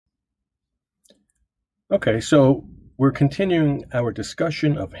Okay, so we're continuing our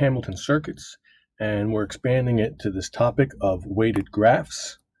discussion of Hamilton circuits, and we're expanding it to this topic of weighted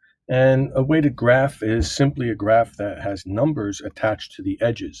graphs. And a weighted graph is simply a graph that has numbers attached to the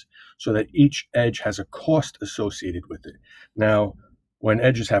edges, so that each edge has a cost associated with it. Now, when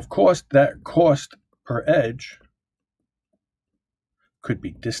edges have cost, that cost per edge could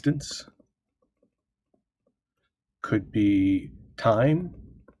be distance, could be time,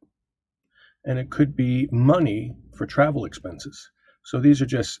 and it could be money for travel expenses. So these are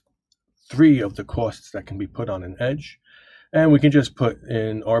just three of the costs that can be put on an edge. And we can just put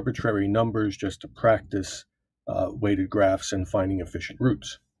in arbitrary numbers just to practice weighted graphs and finding efficient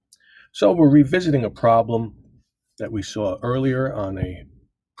routes. So we're revisiting a problem that we saw earlier on a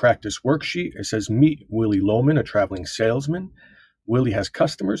practice worksheet. It says, meet Willie Lohman, a traveling salesman. Willie has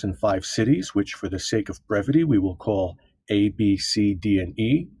customers in 5 cities, which for the sake of brevity, we will call A, B, C, D, and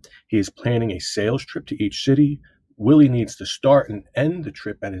E. He is planning a sales trip to each city. Willie needs to start and end the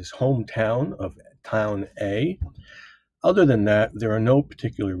trip at his hometown of town A. Other than that, there are no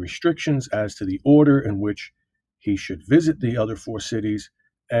particular restrictions as to the order in which he should visit the other 4 cities,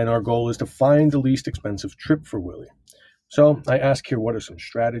 and our goal is to find the least expensive trip for Willie. So I ask here, what are some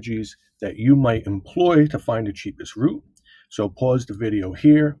strategies that you might employ to find the cheapest route? So pause the video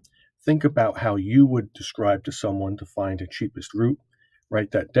here. Think about how you would describe to someone to find the cheapest route.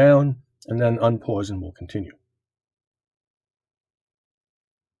 Write that down, and then unpause and we'll continue.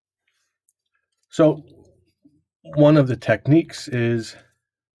 So one of the techniques is,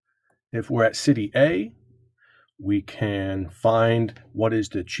 if we're at city A, we can find what is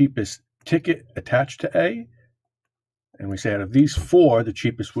the cheapest ticket attached to A. And we say out of these 4, the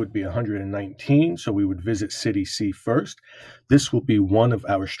cheapest would be 119. So we would visit city C first. This will be one of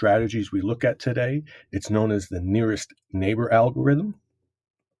our strategies we look at today. It's known as the nearest neighbor algorithm.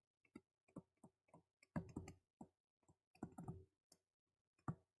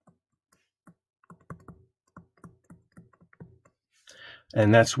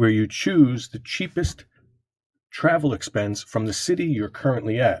 And that's where you choose the cheapest travel expense from the city you're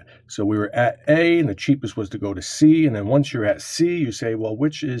currently at. So we were at A, and the cheapest was to go to C. And then once you're at C, you say, well,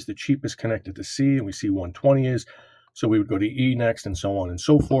 which is the cheapest connected to C? And we see 120 is. So we would go to E next, and so on and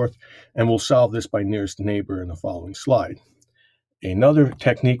so forth. And we'll solve this by nearest neighbor in the following slide. Another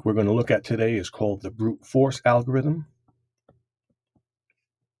technique we're going to look at today is called the brute force algorithm.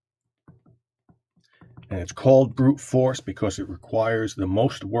 And it's called brute force because it requires the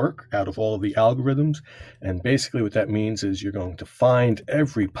most work out of all of the algorithms. And basically what that means is you're going to find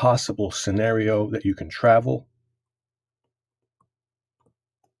every possible scenario that you can travel.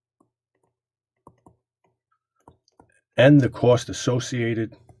 And the cost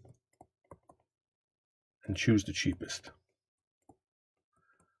associated, and choose the cheapest.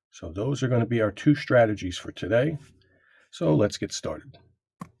 So those are going to be our 2 strategies for today. So let's get started.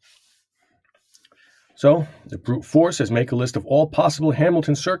 So the brute force is make a list of all possible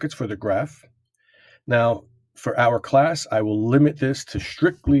Hamilton circuits for the graph. Now, for our class, I will limit this to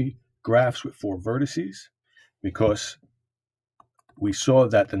strictly graphs with 4 vertices, because we saw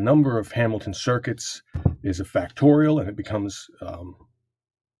that the number of Hamilton circuits is a factorial, and it becomes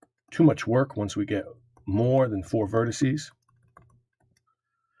too much work once we get more than 4 vertices.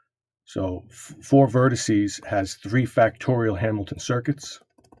 So 4 vertices has 3 factorial Hamilton circuits.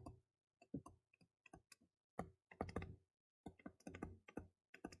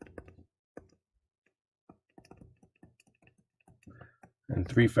 And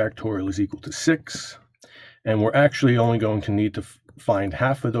 3 factorial is equal to 6. And we're actually only going to need to find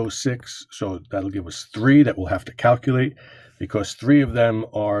half of those 6. So that'll give us 3 that we'll have to calculate, because 3 of them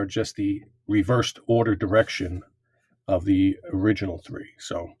are just the reversed order direction of the original 3.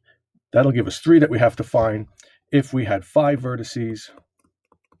 So that'll give us 3 that we have to find. If we had 5 vertices,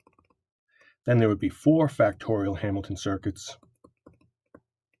 then there would be 4 factorial Hamilton circuits.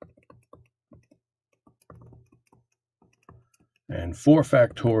 And 4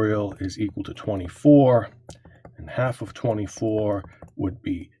 factorial is equal to 24, and half of 24 would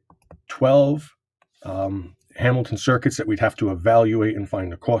be 12 Hamilton circuits that we'd have to evaluate and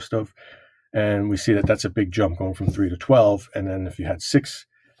find the cost of. And we see that that's a big jump going from 3 to 12. And then if you had 6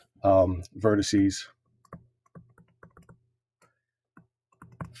 vertices,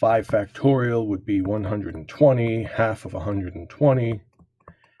 5 factorial would be 120. Half of 120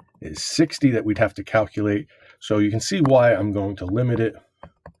 is 60 that we'd have to calculate. So you can see why I'm going to limit it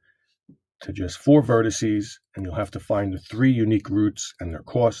to just 4 vertices, and you'll have to find the 3 unique routes and their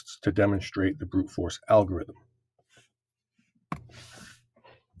costs to demonstrate the brute force algorithm.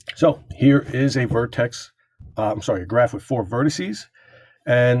 So here is a graph with 4 vertices,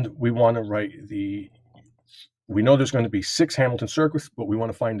 and we want to write the We know there's going to be 6 Hamilton circles, but we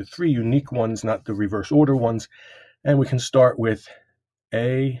want to find the 3 unique ones, not the reverse order ones. And we can start with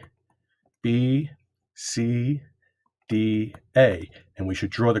A, B, C, D, A. And we should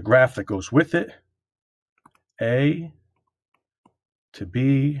draw the graph that goes with it. A to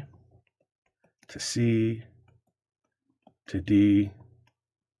B to C to D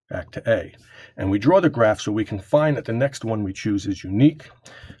back to A. And we draw the graph so we can find that the next one we choose is unique.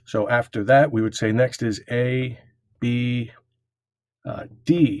 So after that, we would say next is A, B,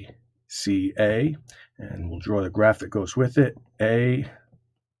 D, C, A. And we'll draw the graph that goes with it. A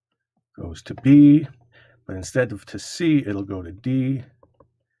goes to B, but instead of to C, it'll go to D,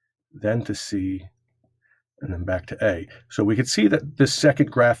 then to C, and then back to A. So we can see that this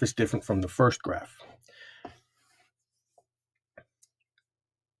second graph is different from the first graph.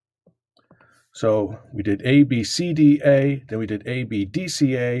 So we did A, B, C, D, A, then we did A, B, D,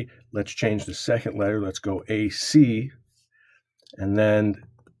 C, A. Let's change the second letter. Let's go A, C, and then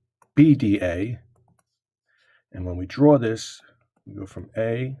B, D, A. And when we draw this, we go from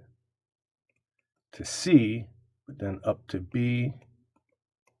A to C, but then up to B,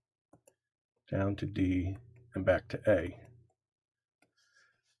 down to D, and back to A.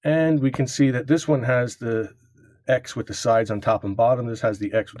 And we can see that this one has the X with the sides on top and bottom. This has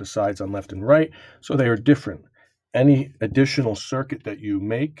the X with the sides on left and right. So they are different. Any additional circuit that you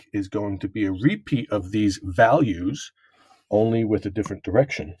make is going to be a repeat of these values, only with a different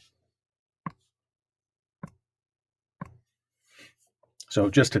direction. So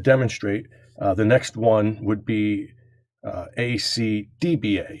just to demonstrate, the next one would be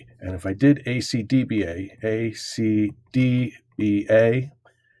ACDBA. And if I did ACDBA, ACDBA,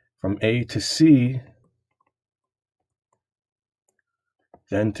 from A to C,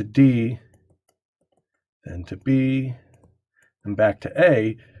 then to D, then to B, and back to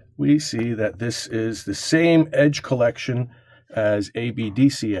A, we see that this is the same edge collection as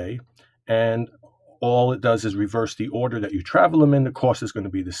ABDCA, and all it does is reverse the order that you travel them in. The cost is going to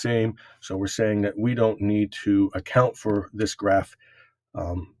be the same. So we're saying that we don't need to account for this graph,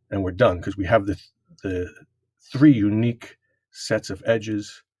 and we're done because we have the 3 unique sets of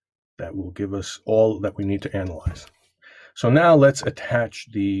edges that will give us all that we need to analyze. So now let's attach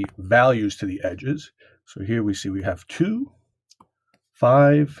the values to the edges. So here we see we have 2,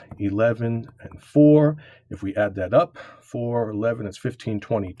 5, 11, and 4. If we add that up, 4, 11, it's 15,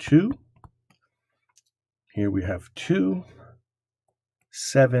 22. Here we have 2,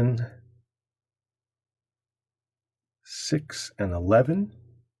 7, 6, and 11.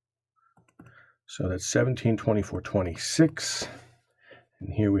 So that's 17, 24, 26.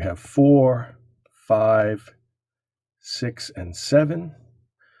 And here we have 4, 5, 6, and 7.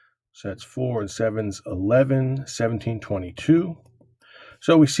 So that's 4 and 7's 11, 17, 22.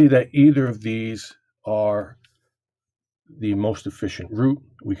 So we see that either of these are the most efficient route.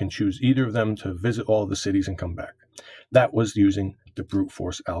 We can choose either of them to visit all of the cities and come back. That was using the brute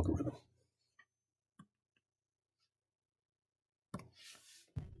force algorithm.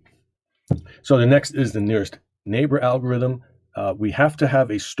 So the next is the nearest neighbor algorithm. We have to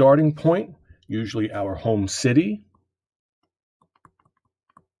have a starting point, usually our home city.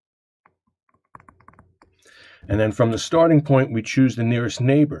 And then from the starting point, we choose the nearest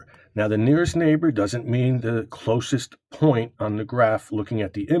neighbor. Now, the nearest neighbor doesn't mean the closest point on the graph looking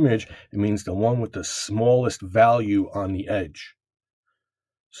at the image. It means the one with the smallest value on the edge.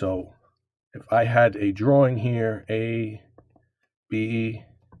 So if I had a drawing here, A, B,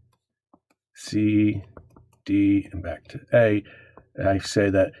 C, D, and back to A, I say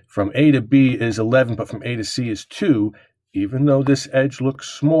that from A to B is 11, but from A to C is 2. Even though this edge looks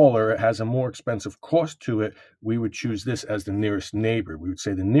smaller, it has a more expensive cost to it, we would choose this as the nearest neighbor. We would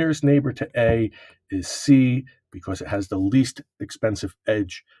say the nearest neighbor to A is C because it has the least expensive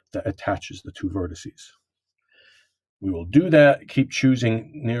edge that attaches the 2 vertices. We will do that, keep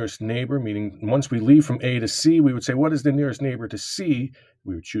choosing nearest neighbor, meaning once we leave from A to C, we would say, what is the nearest neighbor to C?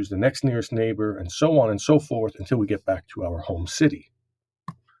 We would choose the next nearest neighbor, and so on and so forth until we get back to our home city.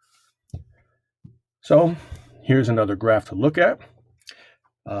 So here's another graph to look at.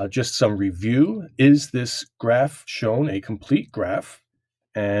 Just some review. Is this graph shown a complete graph?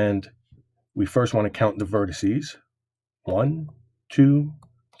 And we first want to count the vertices. 1, 2,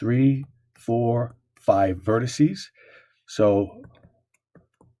 3, 4, 5 vertices. So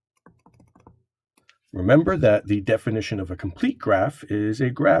remember that the definition of a complete graph is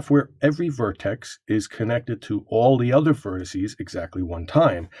a graph where every vertex is connected to all the other vertices exactly one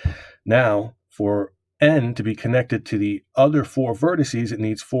time. Now, for N to be connected to the other 4 vertices, it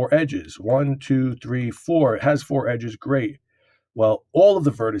needs 4 edges. 1, 2, 3, 4. It has 4 edges. Great. Well, all of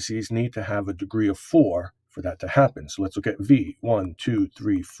the vertices need to have a degree of 4 for that to happen. So let's look at V. 1, 2,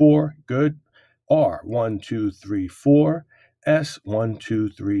 3, 4. Good. R. 1, 2, 3, 4. S. 1, 2,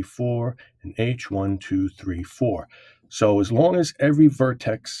 3, 4. And H. 1, 2, 3, 4. So as long as every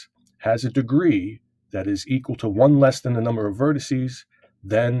vertex has a degree that is equal to 1 less than the number of vertices,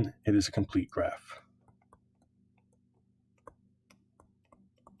 then it is a complete graph.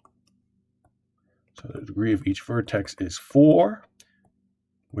 So the degree of each vertex is 4,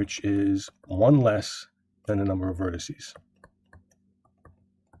 which is 1 less than the number of vertices.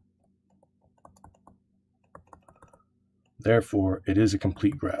 Therefore, it is a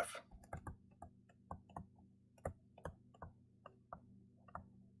complete graph.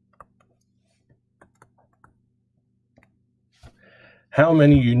 How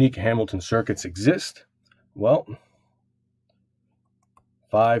many unique Hamilton circuits exist? Well,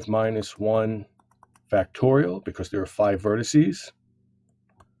 5 minus 1 factorial, because there are 5 vertices.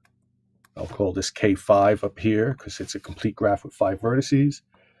 I'll call this K5 up here because it's a complete graph with 5 vertices.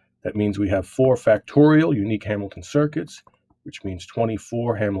 That means we have 4 factorial unique Hamilton circuits, which means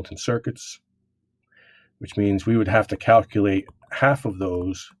 24 Hamilton circuits, which means we would have to calculate half of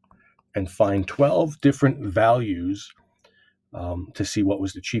those and find 12 different values to see what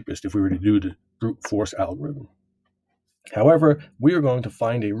was the cheapest if we were to do the brute force algorithm. However, we are going to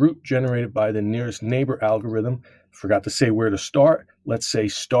find a route generated by the nearest neighbor algorithm. Forgot to say where to start. Let's say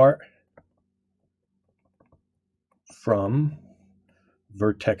start from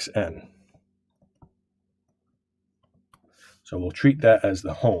vertex n. So we'll treat that as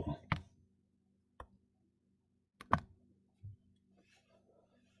the home.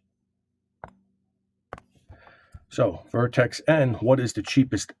 So vertex n, what is the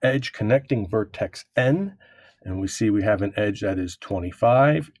cheapest edge connecting vertex n? And we see we have an edge that is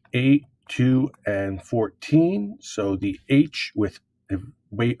 25, 8, 2, and 14. So the h with the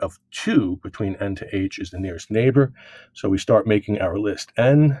weight of 2 between n to h is the nearest neighbor. So we start making our list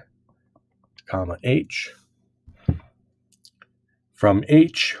n, comma, h. From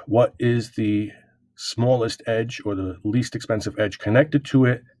h, what is the smallest edge or the least expensive edge connected to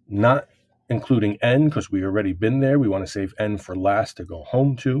it? Not including n, because we already been there. We want to save n for last to go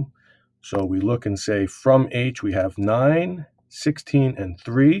home to. So we look and say from h, we have 9, 16, and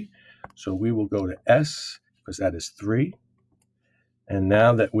 3. So we will go to s, because that is 3. And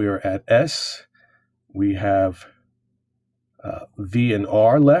now that we are at s, we have v and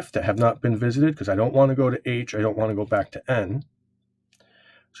r left that have not been visited, because I don't want to go to h. I don't want to go back to n.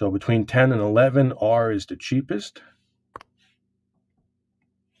 So between 10 and 11, r is the cheapest.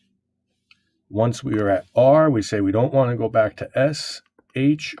 Once we are at r, we say we don't want to go back to s,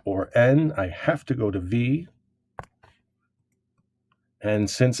 h, or n. I have to go to v. And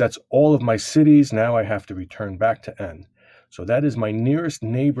since that's all of my cities, now I have to return back to n. So that is my nearest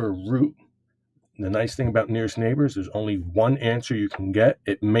neighbor route. The nice thing about nearest neighbors, there's only one answer you can get.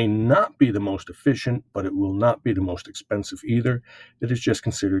 It may not be the most efficient, but it will not be the most expensive either. It is just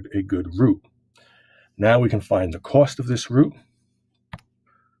considered a good route. Now we can find the cost of this route.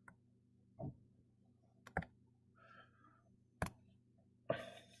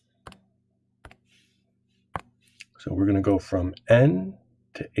 So we're going to go from n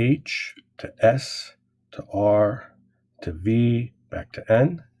to h to s to r to v back to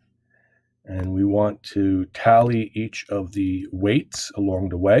n. And we want to tally each of the weights along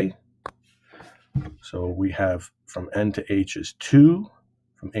the way. So we have from n to h is 2,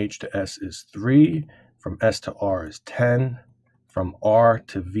 from h to s is 3, from s to r is 10, from r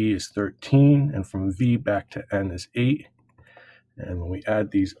to v is 13, and from v back to n is 8. And when we add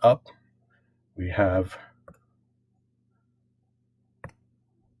these up, we have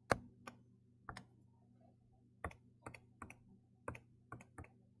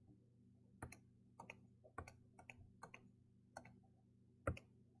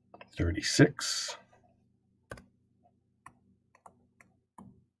 $36.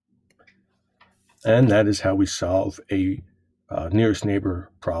 And that is how we solve a nearest neighbor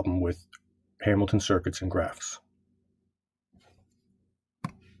problem with Hamilton circuits and graphs.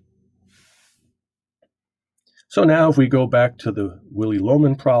 So now if we go back to the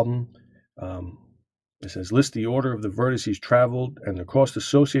Willy-Loman problem, it says list the order of the vertices traveled and the cost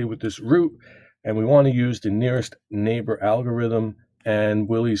associated with this route. And we want to use the nearest neighbor algorithm, and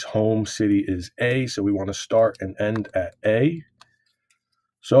Willie's home city is A, so we want to start and end at A.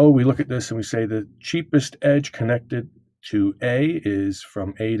 So we look at this and we say the cheapest edge connected to A is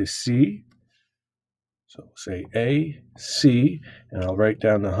from A to C. So we'll say A, C, and I'll write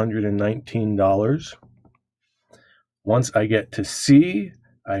down the $119. Once I get to C,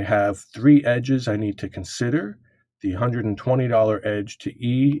 I have 3 edges I need to consider. The $120 edge to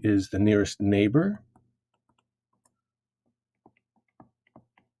E is the nearest neighbor.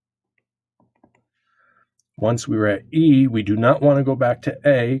 Once we were at E, we do not want to go back to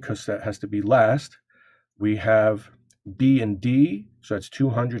A because that has to be last. We have B and D, so that's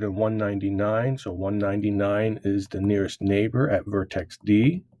 200 and 199. So 199 is the nearest neighbor at vertex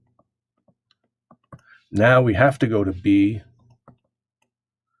D. Now we have to go to B,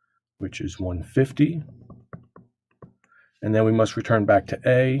 which is 150. And then we must return back to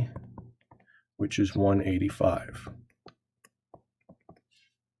A, which is 185.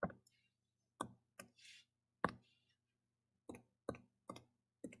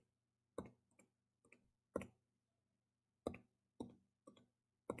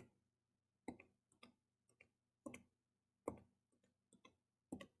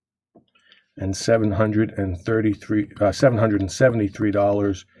 And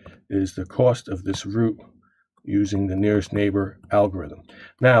 $773 is the cost of this route using the nearest neighbor algorithm.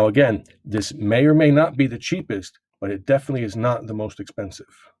 Now, again, this may or may not be the cheapest, but it definitely is not the most expensive.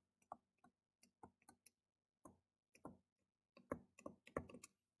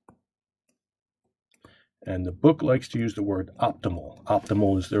 And the book likes to use the word optimal.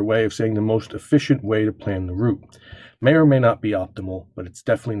 Optimal is their way of saying the most efficient way to plan the route. May or may not be optimal, but it's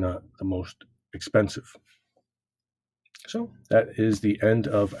definitely not the most expensive. So that is the end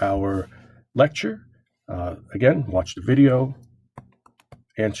of our lecture. Again, watch the video,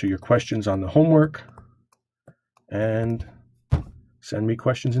 answer your questions on the homework, and send me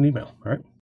questions in email. All right.